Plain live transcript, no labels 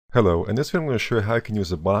Hello, in this video I'm going to show you how you can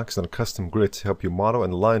use a box and a custom grid to help you model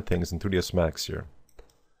and align things in 3ds Max here.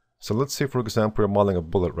 So let's say for example we're modeling a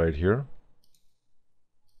bullet right here.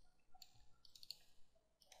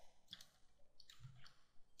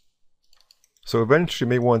 So eventually you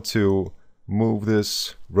may want to move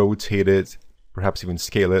this, rotate it, perhaps even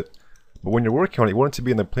scale it. But when you're working on it, you want it to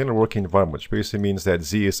be in a planar working environment, which basically means that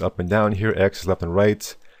Z is up and down here, X is left and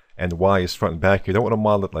right, and Y is front and back. You don't want to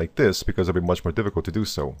model it like this because it'll be much more difficult to do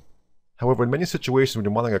so. However, in many situations when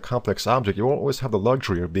you're modeling a complex object, you won't always have the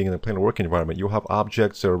luxury of being in a planar working environment. You'll have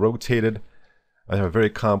objects that are rotated and have a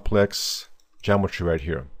very complex geometry right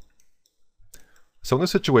here. So in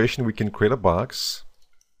this situation, we can create a box.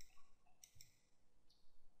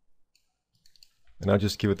 And I'll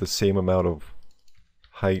just give it the same amount of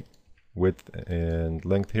height, width, and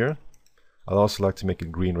length here. I'd also like to make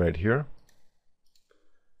it green right here.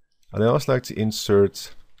 And I also like to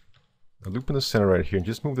insert a loop in the center right here and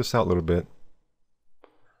just move this out a little bit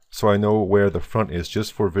so I know where the front is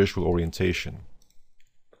just for visual orientation.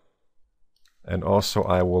 And also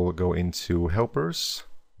I will go into helpers,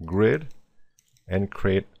 grid, and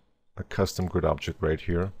create a custom grid object right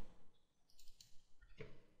here.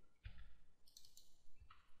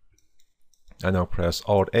 And now press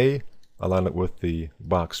Alt-A, align it with the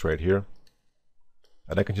box right here.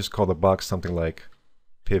 And I can just call the box something like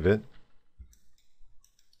pivot.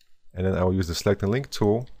 And then I will use the select and link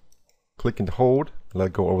tool, click and hold, and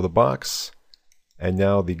let go over the box. And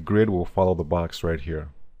now the grid will follow the box right here.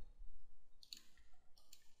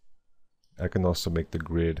 I can also make the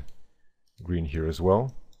grid green here as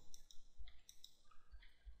well.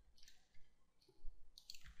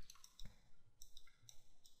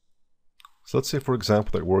 So let's say for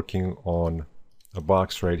example that we're working on a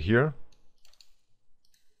box right here.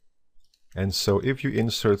 And so if you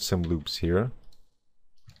insert some loops here,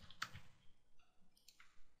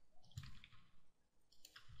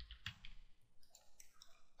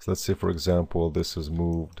 so let's say for example this is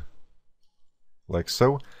moved like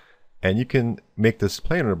so, and you can make this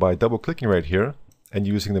planar by double clicking right here and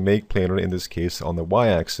using the make planar, in this case on the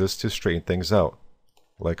y-axis, to straighten things out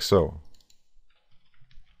like so.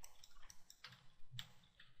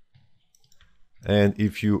 And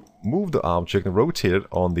if you move the object and rotate it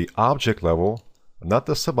on the object level, not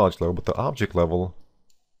the sub-object level, but the object level,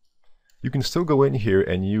 you can still go in here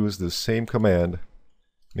and use the same command,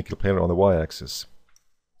 make it planar on the y-axis.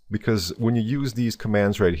 Because when you use these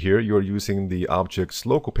commands right here, you're using the object's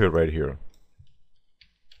local pivot right here.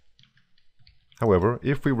 However,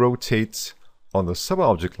 if we rotate on the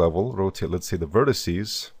sub-object level, rotate, let's say, the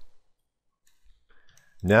vertices,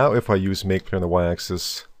 now if I use make planar on the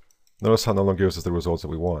y-axis, notice how it no longer gives us the results that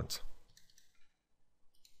we want.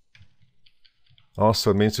 Also,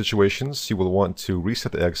 in many situations, you will want to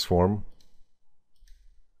reset the X form,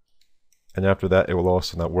 and after that it will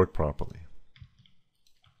also not work properly.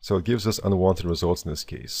 So it gives us unwanted results in this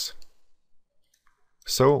case.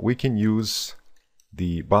 So we can use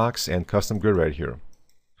the box and custom grid right here.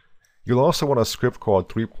 You'll also want a script called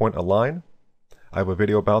 3-point align. I have a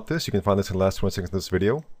video about this. You can find this in the last 20 seconds of this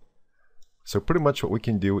video. So pretty much what we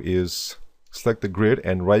can do is select the grid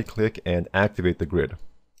and right click and activate the grid.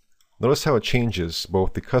 Notice how it changes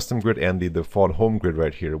both the custom grid and the default home grid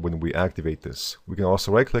right here when we activate this. We can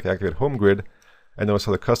also right click, activate home grid, and notice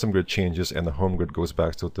how the custom grid changes and the home grid goes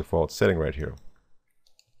back to the default setting right here.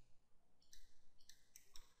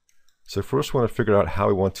 So first we want to figure out how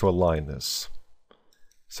we want to align this.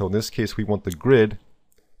 So in this case we want the grid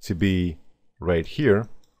to be right here.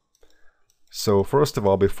 So first of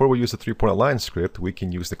all, before we use the 3-point align script, we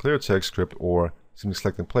can use the clear text script or simply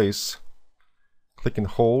select in place, click and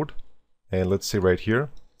hold, and let's say right here.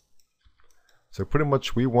 So pretty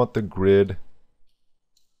much we want the grid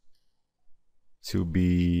to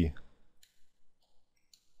be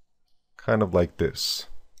kind of like this.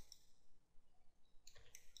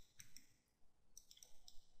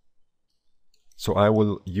 So I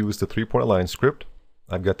will use the 3-point align script.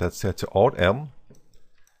 I've got that set to Alt-M.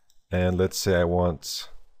 And let's say I want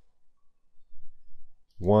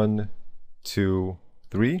 1, 2,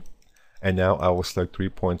 3. And now I will select 3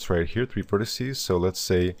 points right here, 3 vertices. So let's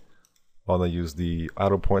say I want to use the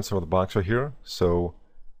arrow points of the box right here. So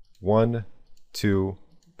 1, 2,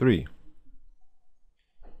 3.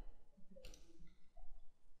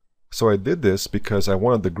 So I did this because I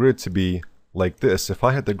wanted the grid to be like this. If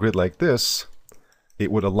I had the grid like this,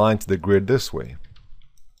 it would align to the grid this way.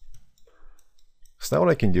 So now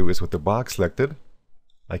what I can do is with the box selected,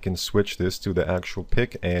 I can switch this to the actual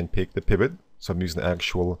pick and pick the pivot. So I'm using the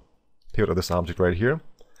actual pivot of this object right here.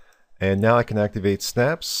 And now I can activate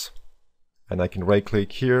snaps, and I can right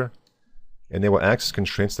click here Enable axis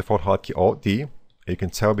constraints, default hotkey Alt-D. You can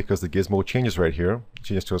tell because the gizmo changes right here. It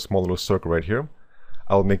changes to a small little circle right here.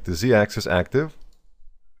 I'll make the Z-axis active.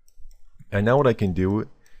 And now what I can do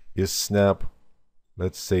is snap,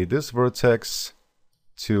 let's say, this vertex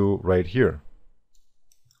to right here.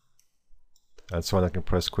 And so I can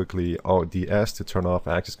press quickly Alt-DS to turn off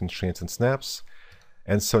axis constraints and snaps.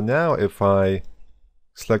 And so now if I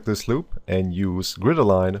select this loop and use grid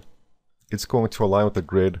align, it's going to align with the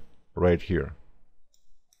grid right here.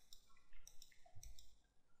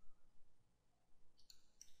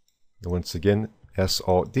 And once again,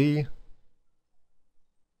 S-Alt-D.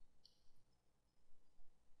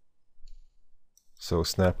 So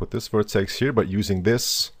snap with this vertex here, but using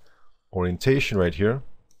this orientation right here.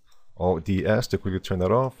 Alt-DS to quickly turn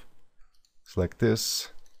that off. Select this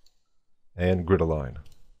and grid align.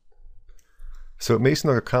 So it may seem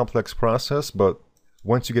like a complex process, but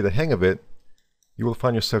once you get the hang of it, you will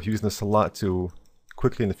find yourself using this a lot to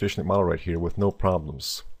quickly and efficiently model right here with no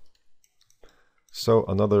problems. So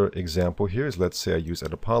another example here is, let's say I use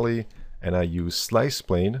Edit Poly and I use Slice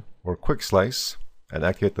Plane or Quick Slice and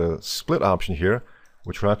activate the split option here,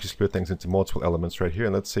 which will actually split things into multiple elements right here.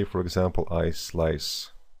 And let's say, for example, I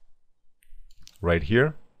slice right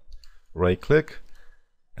here, right click,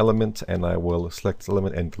 element, and I will select this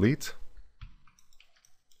element and delete.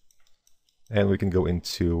 And we can go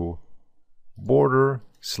into border,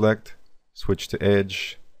 select, switch to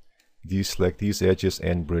edge, deselect these edges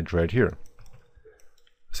and bridge right here.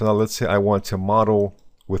 So now let's say I want to model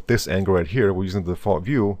with this angle right here. We're using the default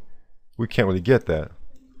view. We can't really get that.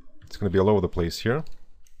 It's going to be all over the place here.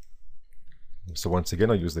 So once again,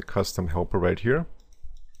 I'll use the custom helper right here.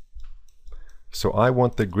 So I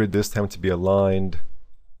want the grid this time to be aligned.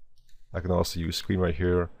 I can also use screen right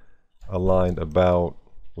here, aligned about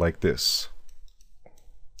like this.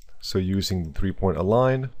 So using the 3-point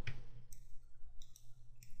align,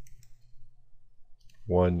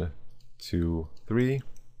 1, 2, 3,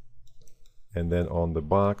 and then on the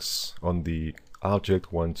box, on the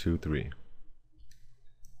object, 1, 2, 3.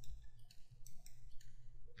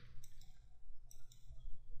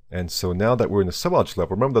 And so now that we're in the subobject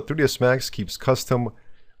level, remember that 3ds Max keeps custom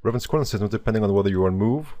reference coordinate systems depending on whether you're on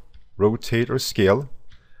move, rotate, or scale,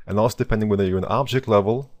 and also depending whether you're in object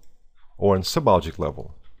level or in subobject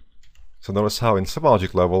level. So notice how in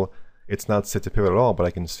subobject level, it's not set to pivot at all, but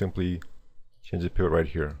I can simply change the pivot right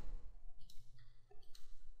here.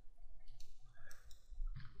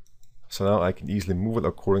 So now I can easily move it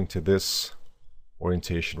according to this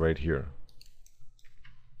orientation right here.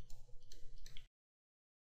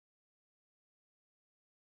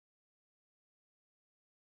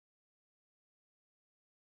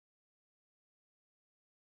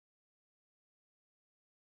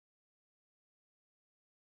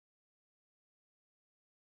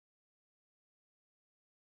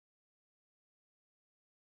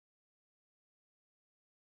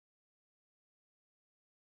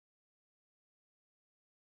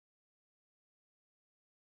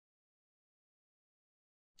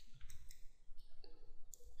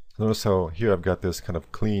 Notice how here I've got this kind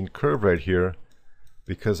of clean curve right here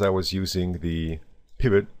because I was using the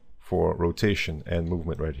pivot for rotation and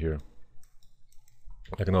movement right here.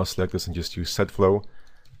 I can also select this and just use set flow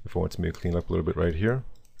if I want to make it clean up a little bit right here.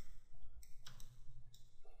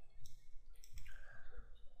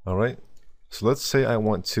 Alright, so let's say I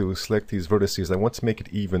want to select these vertices. I want to make it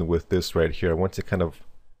even with this right here. I want to kind of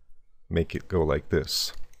make it go like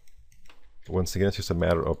this. Once again, it's just a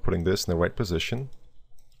matter of putting this in the right position.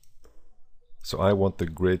 So I want the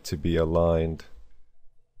grid to be aligned,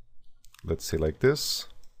 let's say like this.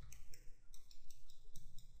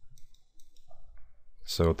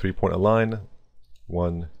 So 3-point align,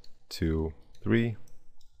 1, 2, 3,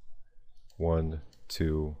 1,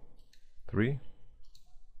 2, 3.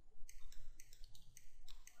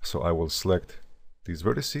 So I will select these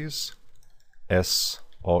vertices, S,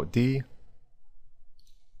 Alt D,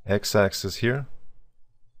 X-axis here.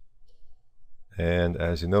 And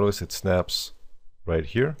as you notice, it snaps right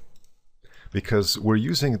here because we're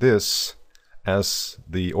using this as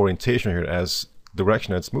the orientation here, as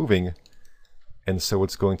direction it's moving, and so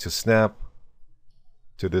it's going to snap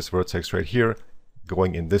to this vertex right here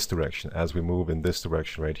going in this direction as we move in this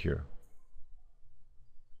direction right here.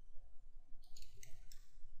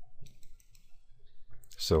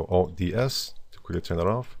 So Alt DS to quickly turn that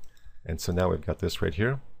off, and so now we've got this right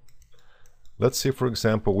here. Let's say, for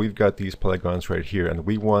example, we've got these polygons right here and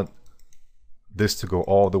we want this to go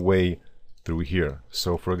all the way through here.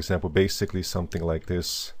 So for example, basically something like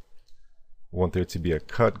this. We want there to be a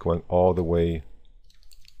cut going all the way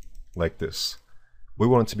like this. we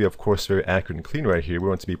want it to be, of course, very accurate and clean right here. We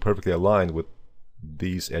want it to be perfectly aligned with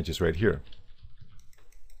these edges right here.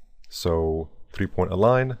 So 3-point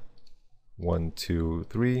align, 1, 2,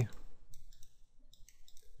 3,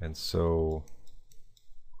 and so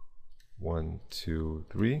 1, 2,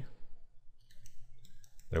 3.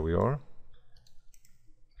 There we are.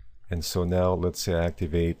 And so now let's say I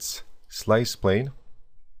activate slice plane.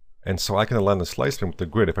 And so I can align the slice plane with the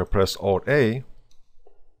grid if I press Alt A.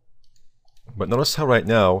 But notice how right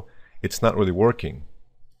now it's not really working.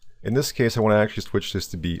 In this case, I want to actually switch this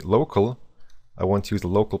to be local. I want to use the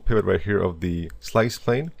local pivot right here of the slice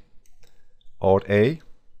plane. Alt A.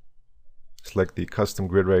 Select the custom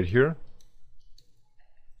grid right here.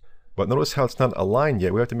 But notice how it's not aligned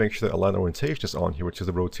yet. We have to make sure that align orientation is on here, which is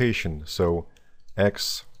the rotation. So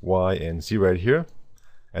X, Y, and Z right here.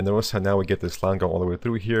 And notice how now we get this line going all the way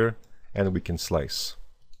through here, and we can slice.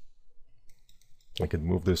 I can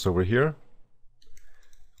move this over here.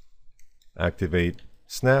 Activate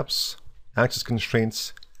snaps, axis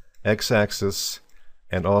constraints, x-axis,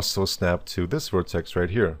 and also snap to this vertex right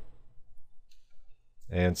here.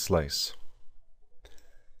 And slice.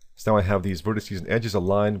 So now I have these vertices and edges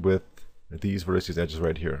aligned with these vertices and edges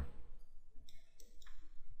right here.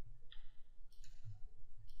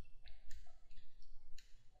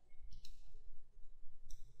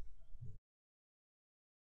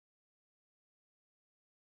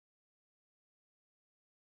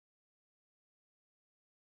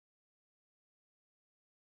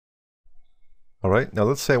 Alright, now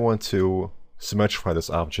let's say I want to symmetrify this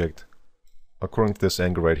object according to this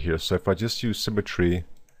angle right here. So if I just use symmetry,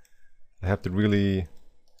 I have to really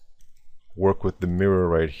work with the mirror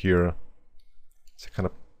right here to kind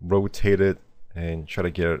of rotate it and try to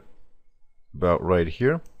get it about right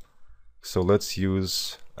here. So let's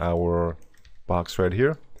use our box right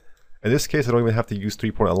here. In this case, I don't even have to use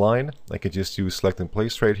 3-point align. I can just use select and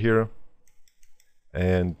place right here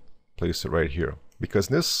and place it right here. Because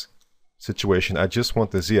in this situation, I just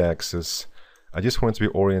want the z-axis, I just want it to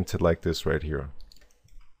be oriented like this right here.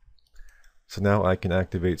 So now I can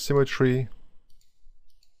activate symmetry,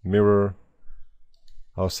 mirror,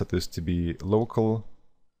 I'll set this to be local,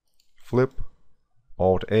 flip,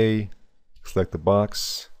 Alt A, select the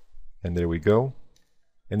box, and there we go.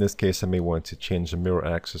 In this case, I may want to change the mirror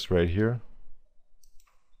axis right here.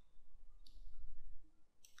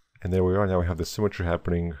 And there we are, now we have the symmetry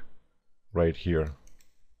happening right here.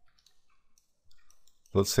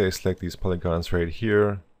 Let's say I select these polygons right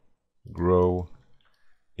here, grow,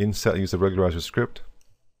 inset, use the regularizer script.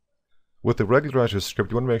 With the regularizer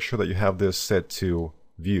script, you want to make sure that you have this set to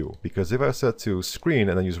view, because if I set to screen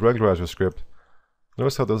and then use regularizer script,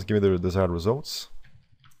 notice how it doesn't give me the desired results.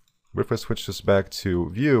 But if I switch this back to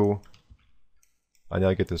view, I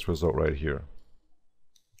now get this result right here.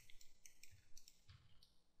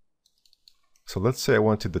 So let's say I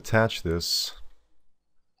want to detach this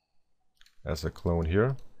as a clone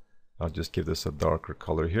here. I'll just give this a darker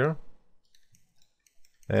color here.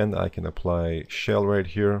 And I can apply shell right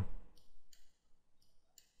here.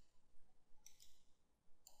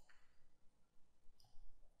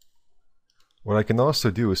 What I can also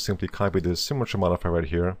do is simply copy this symmetry modifier right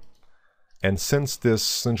here. And since this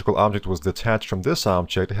cylindrical object was detached from this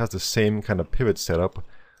object, it has the same kind of pivot setup.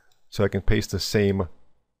 So I can paste the same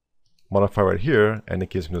modifier right here, and it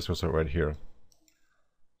gives me this result right here.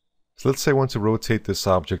 So let's say I want to rotate this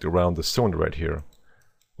object around the cylinder right here.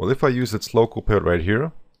 Well, if I use its local pivot right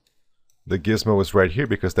here, the gizmo is right here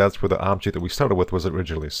because that's where the object that we started with was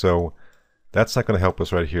originally. So that's not going to help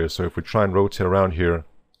us right here. So if we try and rotate around here,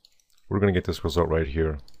 we're going to get this result right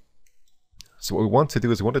here. So what we want to do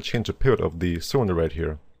is we want to change the pivot of the cylinder right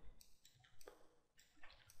here.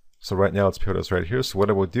 So right now it's pivoted right here. So what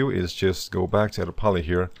I will do is just go back to edit poly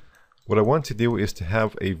here. What I want to do is to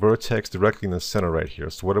have a vertex directly in the center right here.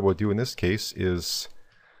 So what I will do in this case is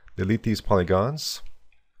delete these polygons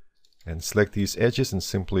and select these edges and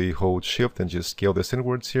simply hold shift and just scale this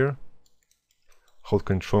inwards here. Hold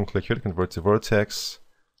control and click here to convert to vertex,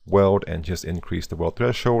 weld, and just increase the weld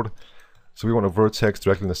threshold. So we want a vertex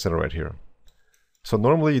directly in the center right here. So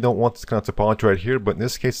normally you don't want this kind of topology right here, but in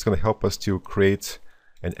this case it's going to help us to create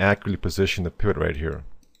and accurately position the pivot right here.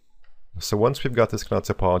 So once we've got this kind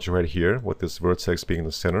of topology right here, with this vertex being in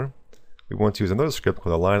the center, we want to use another script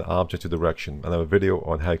called align object to direction. And I have a video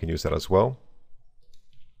on how you can use that as well.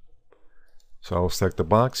 So I'll select the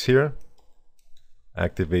box here,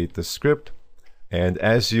 activate the script, and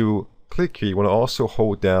as you click here, you want to also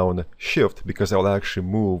hold down shift because that will actually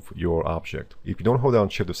move your object. If you don't hold down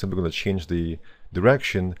shift, it's simply going to change the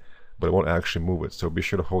direction, but it won't actually move it. So be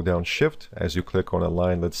sure to hold down shift as you click on a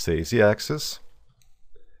line, let's say z-axis.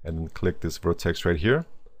 and then click this vertex right here.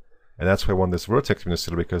 And that's why I want this vertex to be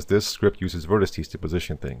considered, because this script uses vertices to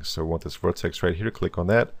position things. So I want this vertex right here, click on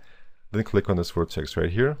that, then click on this vertex right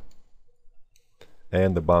here,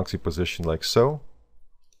 and the box be positioned like so.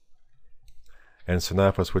 And so now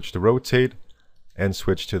if I switch to rotate and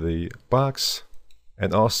switch to the box,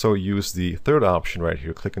 and also use the third option right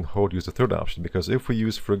here, click and hold, use the third option, because if we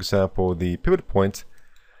use, for example, the pivot point,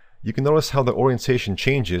 you can notice how the orientation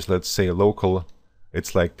changes. Let's say local,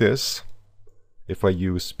 it's like this. If I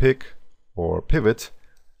use pick or pivot,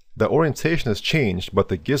 the orientation has changed, but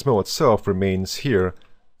the gizmo itself remains here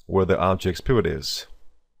where the object's pivot is.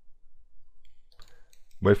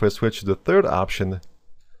 But if I switch to the third option,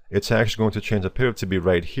 it's actually going to change the pivot to be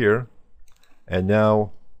right here. And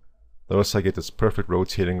now, notice I get this perfect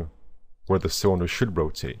rotating where the cylinder should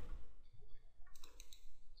rotate.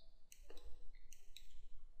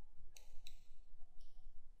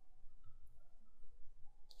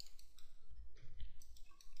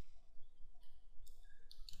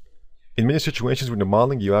 In many situations when you're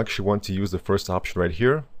modeling, you actually want to use the first option right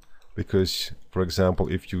here, because, for example,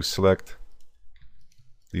 if you select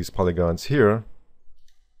these polygons here,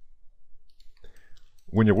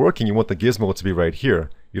 when you're working, you want the gizmo to be right here.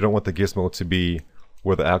 You don't want the gizmo to be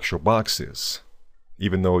where the actual box is,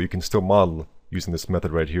 even though you can still model using this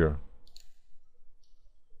method right here.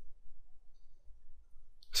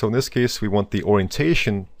 So in this case, we want the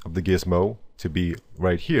orientation of the gizmo to be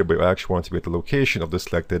right here, but we actually want it to be at the location of the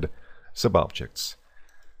selected subobjects.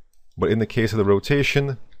 But in the case of the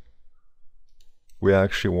rotation, we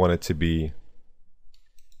actually want it to be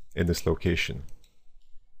in this location.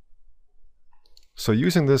 So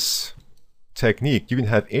using this technique, you can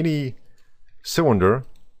have any cylinder,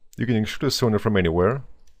 you can extrude a cylinder from anywhere.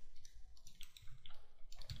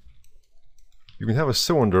 You can have a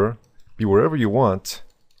cylinder be wherever you want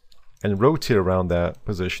and rotate around that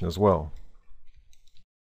position as well.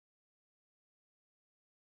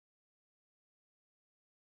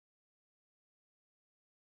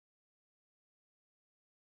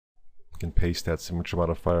 You can paste that symmetry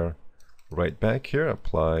modifier right back here,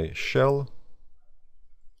 apply shell,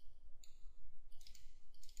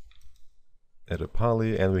 edit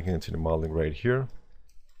poly, and we can continue modeling right here.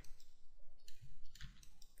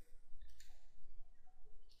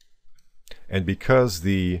 And because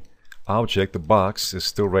the object, the box, is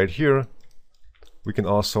still right here, we can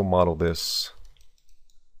also model this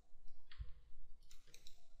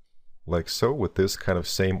like so, with this kind of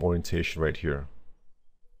same orientation right here.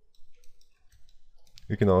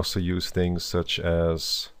 You can also use things such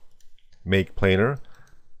as make planar,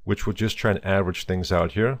 which will just try and average things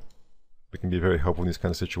out here. It can be very helpful in these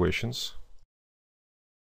kind of situations.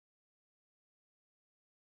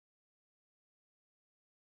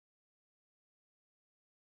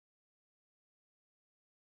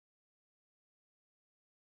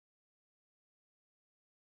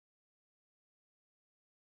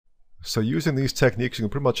 So using these techniques, you can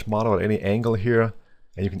pretty much model at any angle here,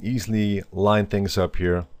 and you can easily line things up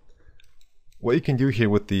here. What you can do here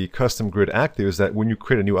with the custom grid active is that when you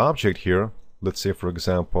create a new object here, let's say for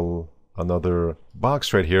example another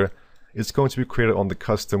box right here, it's going to be created on the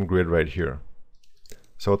custom grid right here.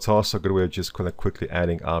 So it's also a good way of just kind of quickly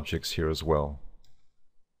adding objects here as well.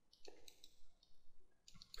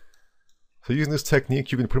 So using this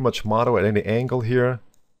technique, you can pretty much model at any angle here.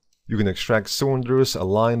 You can extract cylinders,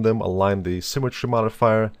 align them, align the symmetry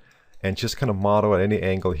modifier, and just kind of model at any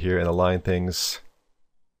angle here and align things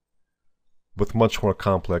with much more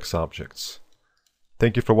complex objects.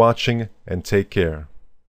 Thank you for watching, and take care.